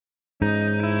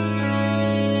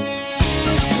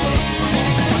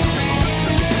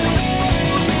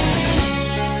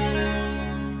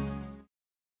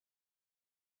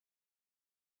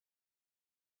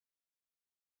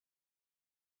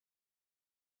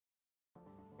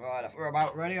Right, we're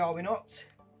about ready, are we not?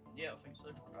 Yeah, I think so.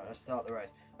 Right, let's start the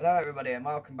race. Hello everybody and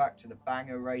welcome back to the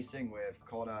Banger Racing with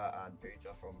Connor and Peter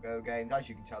from Go Games. As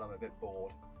you can tell, I'm a bit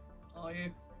bored. Are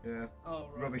you? Yeah. Oh,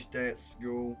 right. Rubbish day at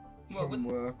school. Well,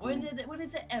 Homework. when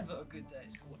is there ever a good day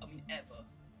at school? I mean, ever.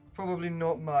 Probably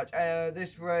not much.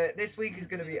 This week is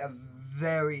going to be a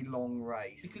very long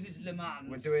race. Because it's Le Mans.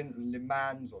 We're doing Le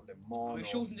Mans or Le Mans. We've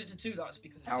shortened it to 2 laps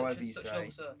because it's such a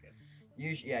long circuit.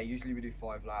 Usually we do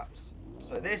 5 laps.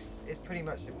 So this is pretty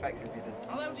much effectively the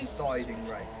deciding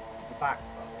race. The back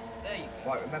bump. There you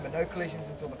go. Right, remember, no collisions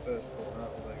until the first corner,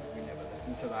 although we never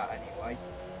listen to that anyway.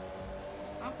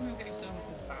 How come you're getting so much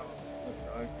more power? I don't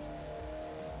know.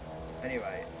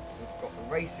 Anyway, we've got the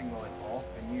racing line off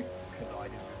and you've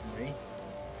collided with me. Can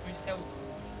we just tell them?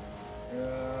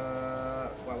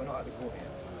 Well, we're not at the corner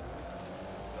yet.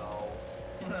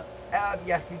 No.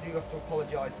 Yes, we do have to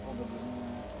apologise for the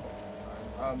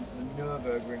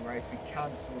Nürburgring race. We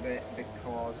cancelled it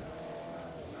because,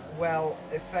 well,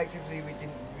 effectively we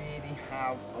didn't really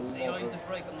have a lot of... the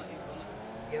brake on that corner.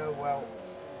 Yeah, well,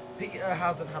 Peter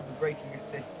hasn't had the braking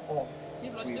assist off,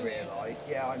 yeah, but we realised.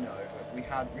 Yeah, I know, but we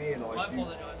had realised... I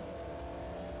apologise.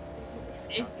 There's not much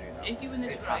we can do now. If you win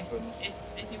this It's race, happened.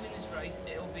 if you win this race,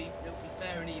 it'll be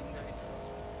fair and even going forward.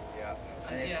 Yeah,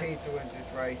 and if Peter wins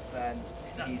this race, then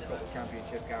he's got the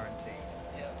championship guaranteed.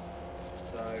 Yeah.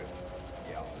 So,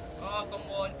 yes. Oh, come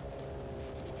on.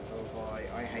 So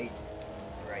I hate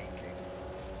braking.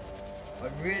 I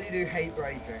really do hate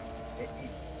braking. It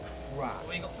is crap.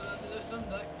 Well, you got to learn to do it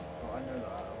someday. Oh, I know that,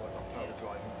 otherwise I'll fail the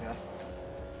driving test.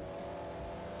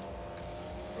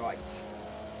 Right.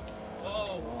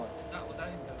 Whoa. That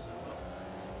didn't go so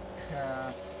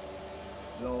well.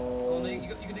 Lol. Oh, no,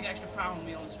 you're going to get extra power on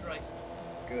me on the straight.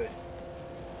 Good.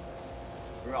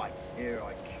 Right, here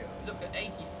I come. Look at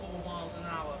 84 miles an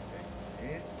hour.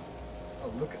 It is. Oh,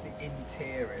 look at the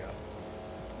interior.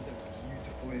 What a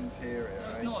beautiful interior. No,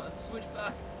 it's not. Switch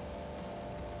back.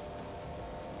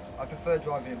 I prefer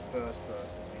driving in first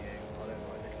person to you. I don't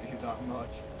mind this you that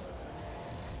much.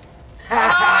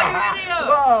 Ah, you idiot!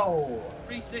 Whoa!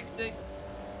 360.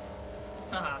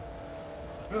 Haha.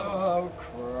 Oh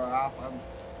crap! I'm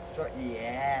struck.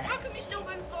 Yes. How come you're still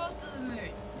going faster than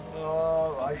me?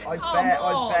 Oh,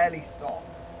 I barely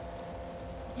stopped.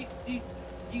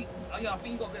 Oh yeah, I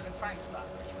think you got a bit of a tank slap.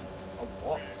 A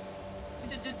what?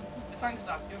 Did the tank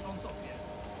slap? Do you remember on top yet?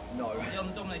 No. On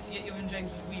the Dominator, you and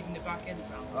James was weaving the back end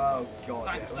around. Oh god.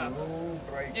 Tank slap. Ooh,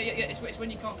 brake. Yeah. It's when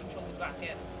you can't control the back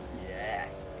end.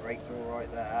 Yes, brakes all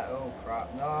right there. Oh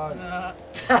crap! No.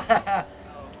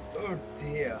 Oh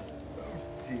dear. Oh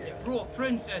dear. You brought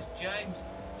Princess, James.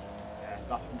 Yes,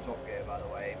 that's from Top Gear, by the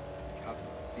way. If you haven't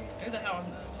seen it. Who the hell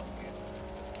hasn't heard of Top Gear?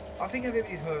 I think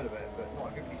everybody's heard of it, but not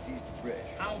everybody sees the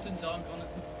British. Hamilton time, Connor.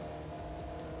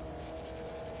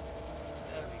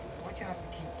 Why'd you have to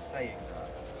keep saying that?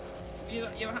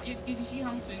 Did you see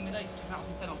Hamilton in the days of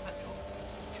 2010 on petrol?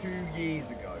 2 years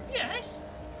ago. Yes.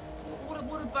 What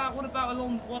about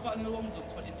an Alonso in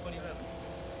 2011?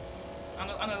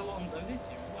 And Alonso this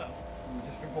year as well.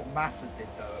 Just think what Massa did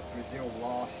though at Brazil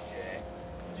last year.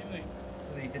 What do you mean?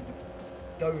 So he did the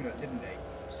donut, didn't he?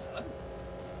 So?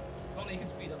 Connor, you can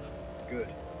speed up now.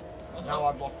 Good. Now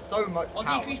I've lost so much power.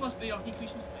 I'll decrease my speed.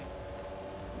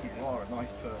 You are a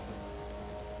nice person.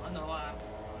 I know I am.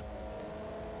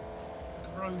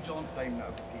 Grosjean. Just the same note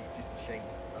of people, just the shape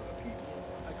of other people.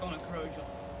 I can't Grosjean.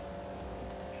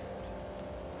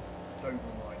 Don't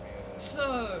remind me of it.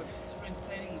 So, it's been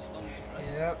entertaining this long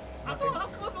straight. Yep. How come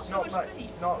I've lost so much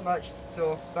speed? Not much to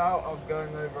talk about. I'm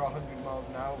going over 100 miles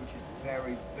an hour, which is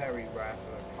very, very rare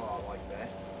for a car like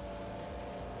this.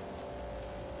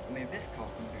 I mean, if this car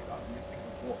can do that, I'm just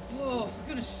thinking, what? Whoa, for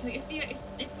goodness sake!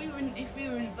 If we were in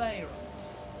Veyron,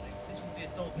 this would be a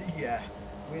dog. Yeah,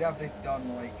 we'd have this done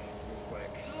like real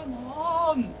quick. Come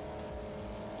on!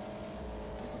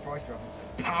 I'm surprised you haven't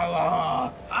said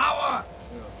power. Power!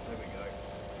 Oh, there we go.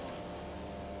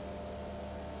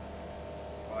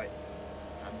 Right,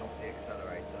 hand off the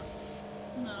accelerator.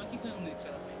 No, keep going on the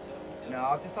accelerator. No,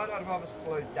 I've decided I'd rather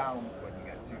slow down when you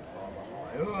get too far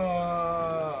behind.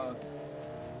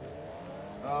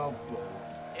 Oh,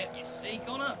 balls. Yep, you see,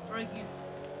 Connor, braking.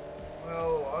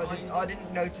 Well, I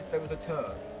didn't notice there was a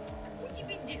turn. What do you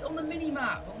mean on the mini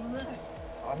map on the left?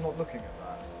 I'm not looking at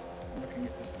that. I'm looking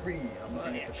at the screen. I'm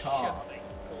looking at the car.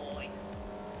 Boy.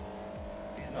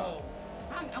 Is that? Oh.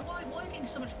 And why are you getting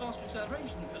so much faster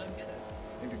acceleration if I don't get it?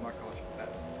 Maybe my car's just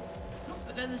better than yours. It's not,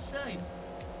 but they're the same.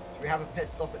 Should we have a pit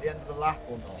stop at the end of the lap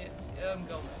or not? Yeah,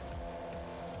 go on.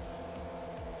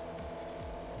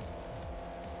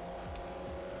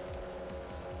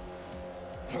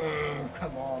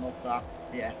 Come on, off that.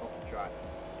 Yes, off the track.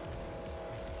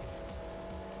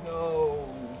 No.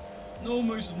 No,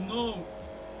 Mason, no.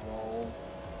 No.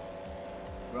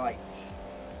 Right.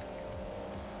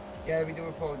 Yeah, we do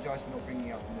apologise for not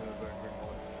bringing up the Nürburgring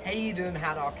one. Hayden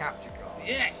had our capture car.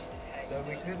 Yes. So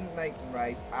we couldn't make the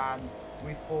race, and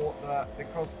we thought that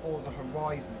because Forza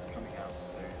Horizon's coming out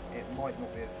soon, it might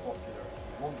not be as popular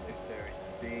as we want this series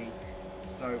to be.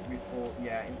 So we thought,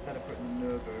 yeah, instead of putting the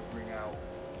Nürburgring out,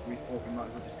 we thought we might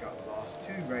as well just go to the last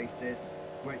two races,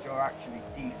 which are actually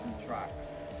decent tracks.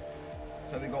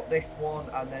 So we got this one,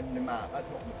 and then Le Mans. Not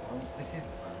Le Mans, this is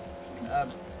Le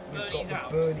Mans. We've got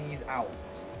the Bernese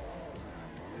Alps.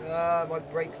 My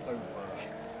brakes don't work.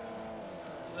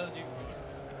 So those you.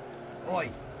 Oi!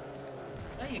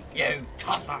 There you go. You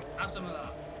tosser! Have some of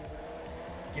that.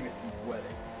 Give it some welly.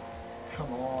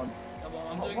 Come on. Come on,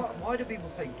 I'm doing. Why do people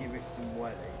say give it some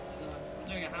welly? I'm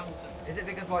doing a Hamilton. Is it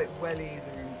because like wellies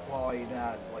are implied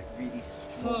as like really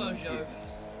strong Peugeot.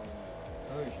 givers?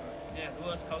 Peugeot? Yeah, the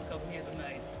worst car company ever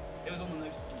made. It was on the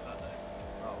notice that day.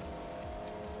 Oh.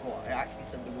 What? It actually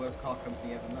said the worst car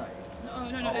company ever made?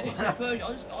 No, Oh. it said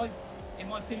Peugeot. In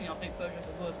my opinion, I think Peugeot's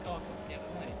the worst car company ever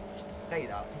made. You shouldn't say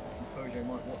that. People from Peugeot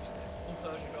might watch this. All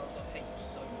Peugeot drivers, I hate you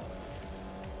so much.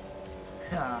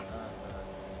 Ha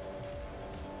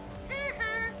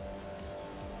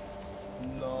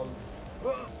Lol.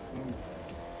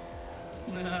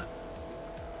 Nah.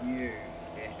 You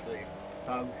Ashley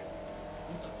thug.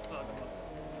 What's the fuck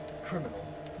about? Criminal.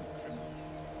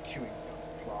 Chewing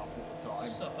gum class all the time.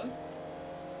 So?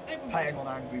 Playing on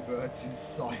Angry Birds in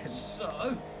science.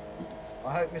 So?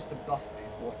 I hope Mr.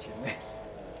 Busby's watching this.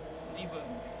 He wouldn't.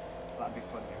 That'd be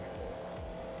funny if it was.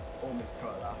 Or Miss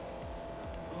Curlas.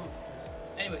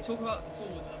 Anyway, talk about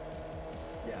Forza.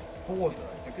 Yes, Forza.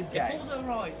 It's a good Yeah, game. Forza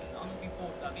Horizon. I'm looking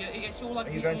forward to that. Yeah, it's all like.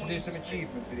 Are you going to do some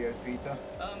achievement videos, Peter?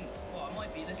 Well, I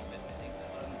might be a little bit busy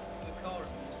with car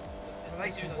reviews. So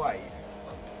they can Well, wait.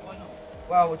 why not?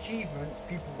 Well, achievements,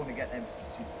 people want to get them as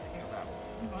soon as they come out.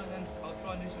 Right then, I'll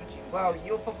try and do some achievements. Well,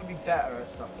 you'll probably be better at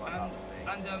stuff like that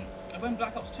and than me. when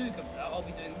Black Ops 2 comes out, I'll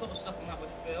be doing a lot of stuff on that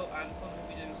with Phil, and probably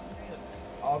be doing some videos.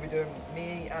 I'll be doing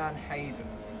me and Hayden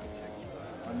in particular.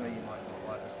 I know you might not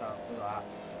like the sounds of that,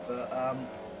 but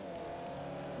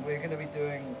we're going to be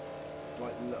doing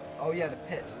like oh yeah, the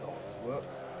pit stops.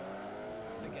 Whoops.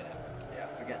 Forget it. Yeah,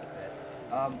 forget the pits.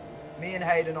 Me and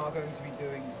Hayden are going to be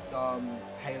doing some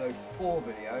Halo 4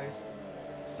 videos,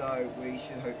 so we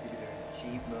should hopefully be doing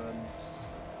achievements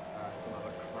and some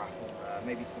other crap on there.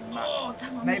 Maybe some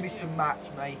maybe some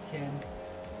matchmaking.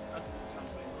 That doesn't sound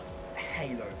very nice.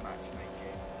 Halo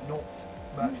matchmaking, not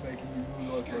matchmaking in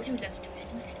real life. Start your love story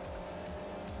in Match.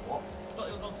 What? Start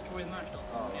your love story in Match.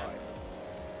 Oh, Yeah. right.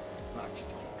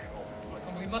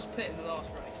 Match.com. We must pit in the last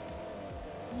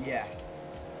race. Yes.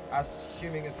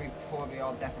 Assuming as we probably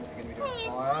are definitely going to be doing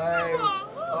 5.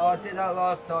 Oh, I did that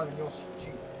last time, and you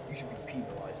should be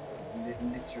penalised for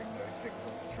littering those things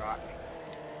on the track.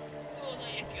 Oh,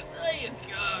 there you go. There you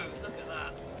go. Look at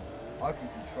that. I can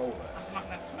control it. That's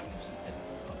magnificent.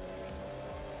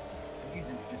 You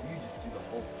just do the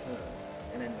whole turn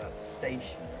and end up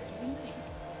stationary. What do you mean?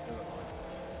 Never mind.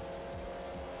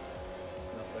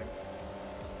 Nothing.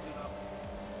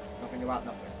 Nothing about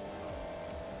nothing.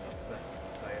 That's the best thing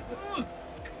to say, is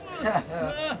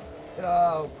it?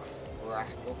 Oh crap!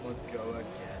 Off I go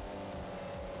again.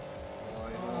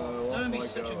 Don't be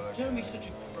such a Grosjean on,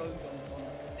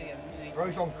 dear me.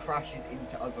 Grosjean crashes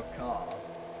into other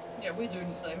cars. Yeah, we're doing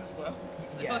the same as well.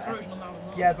 It's Yeah. like Grosjean on Mountain.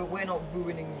 Yeah, but we're not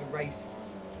ruining the race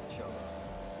for each other.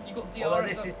 You got DRS. Although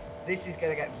this is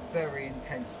going to get very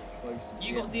intense close.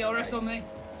 You got DRS on me.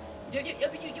 Yeah,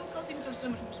 but your car seems to have so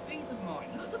much more speed than mine.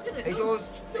 Look at it. Is look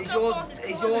how fast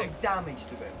it's yours climbing. damaged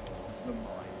a bit more than mine?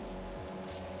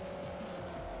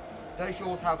 Does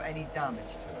yours have any damage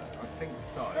to it? I think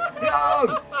so.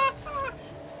 No!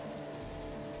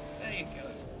 There you go.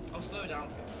 I'll slow down.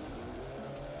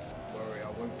 Worry, I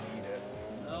won't need it.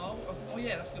 No. Oh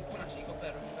yeah, that's a good point. Actually, you got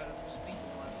better speed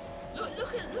than mine.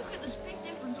 Look at the speed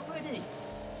difference already.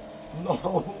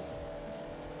 No.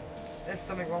 There's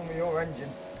something wrong with your engine.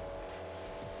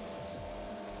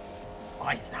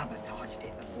 I sabotaged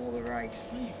it before the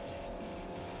race. No, you didn't.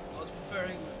 I was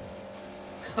preparing.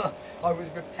 I was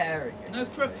repairing it. No,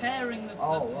 preparing the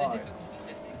right. difficulty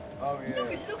settings. Oh yeah.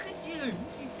 Look at you.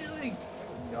 What are you doing?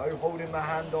 No, holding my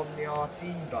hand on the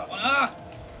RT button. Ah!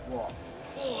 What?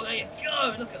 Oh, there you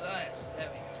go. Look at this. There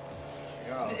we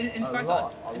go. Yeah. In fact,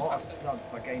 a lot of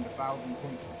stunts. I gained 1,000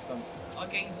 points for stunts. I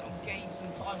gained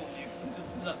some time on you because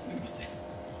of that movie.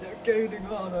 They're gaining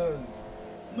on us.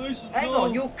 Mason, Hang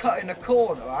on, you're cutting a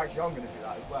corner. Actually, I'm going to do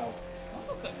that as well. I'm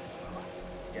not cutting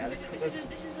Yeah,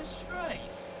 this is a stray.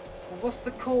 Well, what's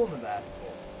the corner there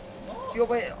for? What? So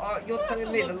you're That's telling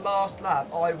not me what- the last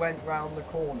lap I went round the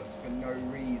corners for no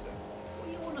reason. What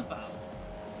are you on about?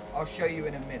 I'll show you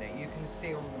in a minute. You can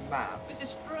see on the map. It's a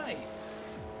straight.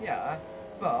 Yeah,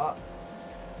 but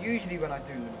usually when I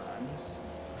do Le Mans,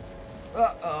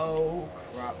 uh-oh,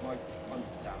 crap, my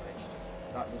front's damaged.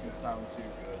 That doesn't sound too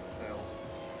good, Phil.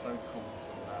 Don't comment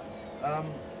on that.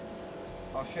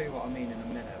 I'll show you what I mean in a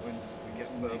minute when we get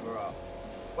further up.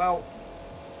 Well,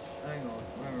 hang on,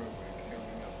 where are we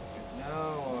coming up with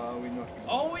now, or are we not going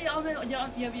to... Oh, yeah, I mean,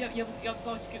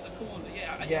 I skipped the corner.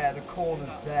 Yeah, Yeah, the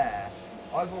corner's there.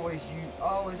 I've always used...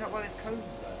 Oh, is that why there's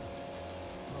cones there?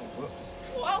 Oh, whoops.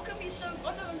 Well, how come you so...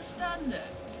 I don't understand it.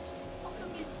 How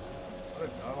come you... I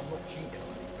don't know, I'm not cheating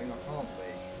or anything, I can't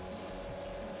be.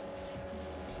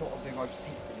 It's not as if I've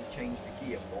secretly changed the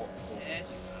gearbox or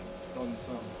Yes, you can. done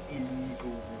some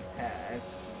illegal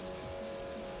repairs.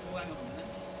 Oh, hang on a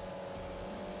minute.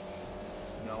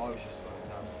 No, I was just slowing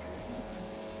down for you.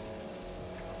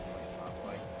 Nice that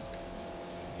way.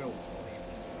 Phil's not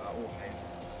even doing that, or him.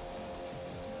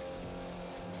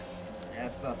 Yeah,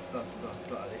 but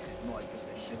this is my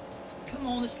position. Come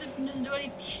on, the slipping doesn't do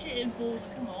any shit in balls.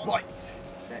 Come on. Right,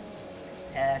 let's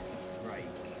prepare to brake.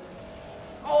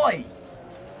 Oi!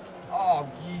 Oh,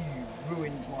 you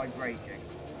ruined my braking.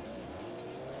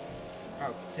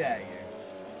 How dare you?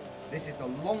 This is the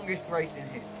longest race in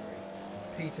history.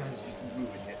 Peter has just ruined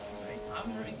it for me. I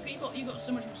haven't really... People, you got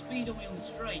so much speed on me on the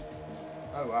straight.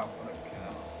 Oh wow, I don't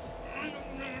care.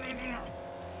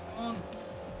 Come on.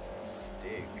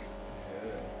 Stick. Yeah.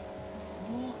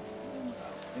 What?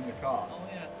 In the car. Oh,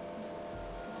 yeah.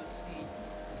 Let's see.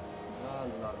 La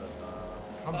la la la.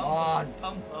 Come Pump, on.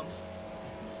 Pump, pump.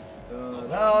 Da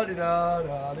da da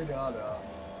da da da da.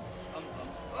 Pump, pump.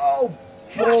 Oh,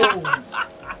 balls!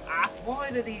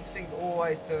 Why do these things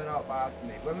always turn out bad for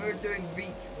me? When we were doing Reach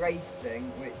Racing,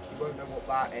 which you won't know what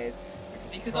that is,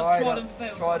 Because I've tried and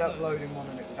failed. tried uploading one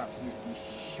and it was absolutely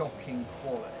shocking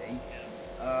quality.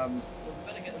 Well, we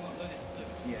better get them uploaded soon.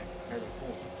 Yeah, Halo 4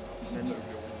 and then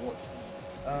nobody will watch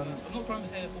them. I'm not trying to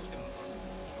say the full game.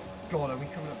 God, are we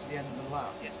coming up to the end of the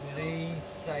lap? Yes, we are. Please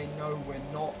say no, we're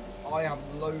not. I have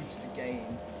loads to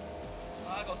gain.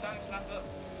 I got tank slapper.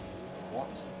 What?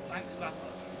 Tank slapper.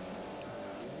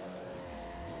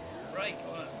 Brake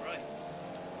on it, brake.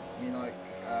 I mean, like,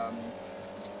 I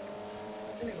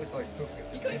think it was like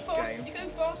hookers in this game. You're going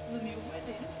faster than me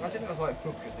already. Imagine it was like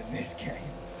hookers in this game.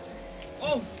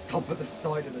 Oh! Just stop at the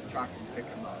side of the track and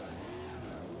pick them up.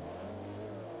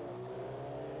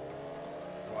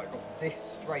 Right, got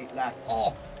this straight left.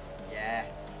 Oh!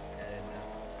 Yes!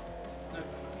 No.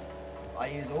 I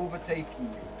is overtaking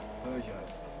you,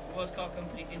 Peugeot. Worst car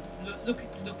company in. Look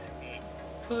at it.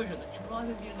 Peugeot, the drive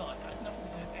of your life. That has nothing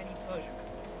to do with any Peugeot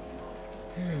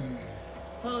company.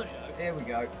 Peugeot Here we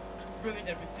go. ruined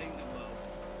everything in the world.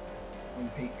 When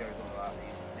Pete goes on about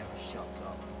these, he never shuts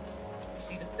up. You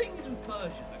see, the thing is with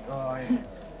Peugeot. Oh, yeah.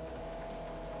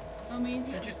 I mean,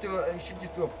 You should just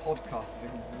do a podcast of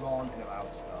him ranting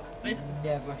about stuff. He They-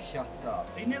 never shuts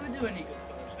up. they never do any good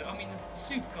Peugeot. I mean, the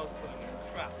supercars Peugeot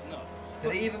are crap. No. Do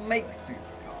they even make supercars?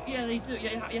 Yeah, they do.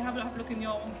 Yeah, you have a look in the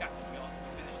R1 category after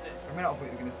we finish this. I mean, I thought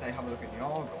you were going to say have a look in the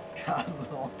Argos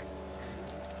catalogue.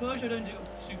 Peugeot don't do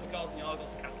supercars in the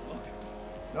Argos catalogue.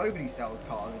 Nobody sells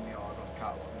cars in the Argos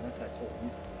catalogue unless they're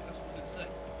toys. That's what I'm going to say.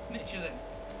 Michelin.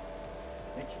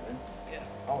 Michelin? Yeah.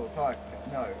 Oh, tyre.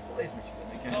 No, what is Michelin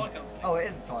It's a again? tyre company. Oh, it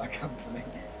is a tyre company.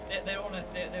 They're on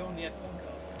the F1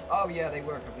 cars. Oh yeah, they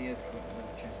were a couple of years ago and then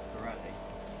they changed to Pirelli.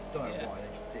 Don't know Yeah. why, they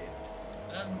just did.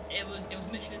 It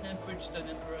was Michelin and Bridgestone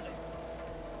and Pirelli.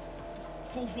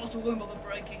 Full throttle, won't bother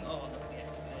braking. Oh, look at the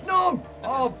STVs. No!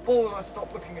 Oh, balls, I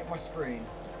stopped looking at my screen.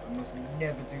 I must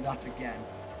never do that again.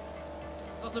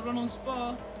 Is that the run on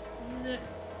Spa? This is it.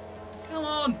 Come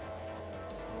on!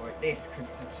 Right, this could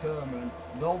determine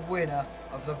the winner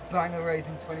of the Banger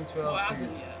Racing 2012 Well, it season.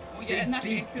 hasn't yet. Well, yeah, and actually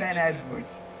Beat it could Ben be.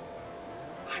 Edwards.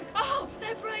 Oh,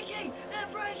 they're braking! They're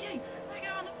braking! They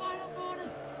go on the final corner.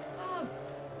 Oh,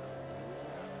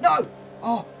 No!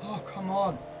 Oh, come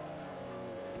on.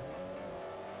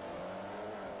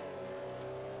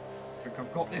 I think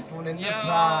I've got this one in the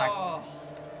bag. oh.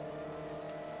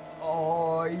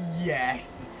 Oh,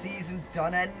 yes, the season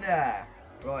done and there.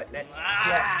 Right, let's check.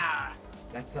 Ah!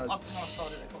 Let I us. power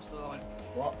started it across the line.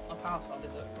 What? I power started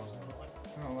it across the line.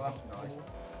 Oh, well, that's nice.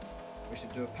 We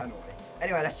should do a penalty.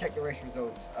 Anyway, let's check the race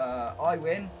results. I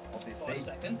win, For obviously. a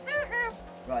second.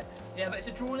 Right. Yeah, but it's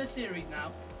a draw in a series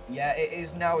now. Yeah, it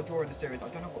is now a draw in the series. I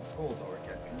don't know what the scores are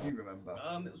again. Can you remember?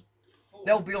 It was.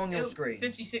 They'll be on your screen.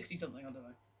 50, 60 something. I don't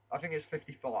know. I think it's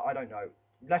 55. I don't know.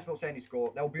 Let's not say any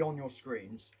score. They'll be on your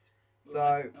screens. So,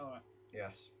 Alright.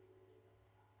 yes.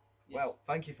 Well,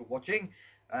 thank you for watching,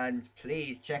 and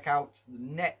please check out the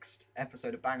next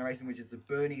episode of Banger Racing, which is the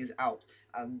Bernie is out,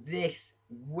 and this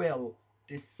will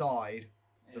decide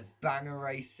the Banger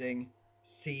Racing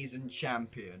season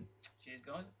champion. Cheers,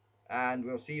 guys. And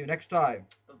we'll see you next time.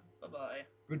 Bye-bye.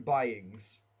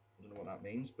 Goodbyings. I don't know what that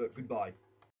means, but goodbye.